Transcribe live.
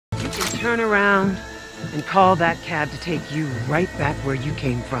turn around and call that cab to take you right back where you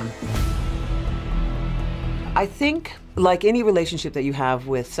came from. I think, like any relationship that you have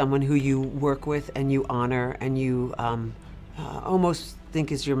with someone who you work with and you honor and you almost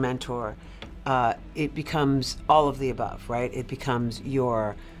think is your mentor, it becomes all of the above, right? It becomes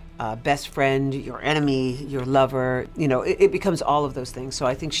your best friend, your enemy, your lover. You know, it becomes all of those things. So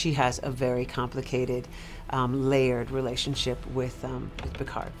I think she has a very complicated, layered relationship with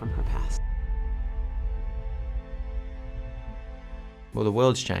Picard from her past. Well, the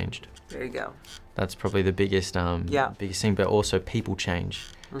world's changed. There you go. That's probably the biggest biggest thing, but also people change.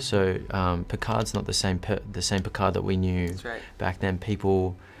 Mm-hmm. So Picard's not the same Picard that we knew back then.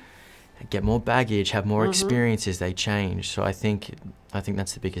 People get more baggage, have more experiences, they change. So I think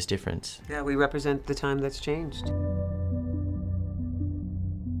that's the biggest difference. Yeah, we represent the time that's changed.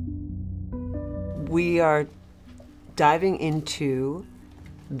 We are diving into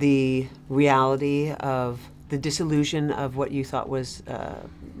the reality of the disillusion of what you thought was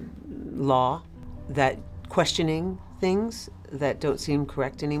law, that questioning things that don't seem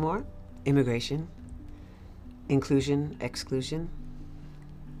correct anymore, immigration, inclusion, exclusion,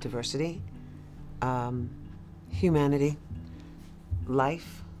 diversity, humanity,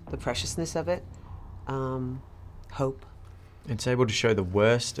 life, the preciousness of it, hope. It's able to show the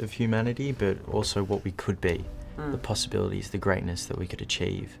worst of humanity, but also what we could be, the possibilities, the greatness that we could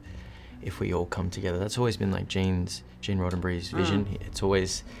achieve if we all come together. That's always been like Gene Roddenberry's vision. It's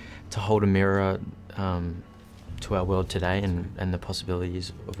always to hold a mirror to our world today and the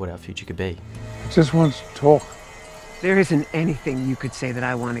possibilities of what our future could be. Just wants to talk. There isn't anything you could say that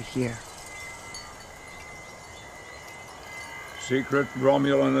I want to hear. Secret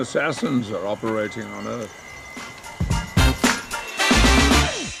Romulan assassins are operating on Earth.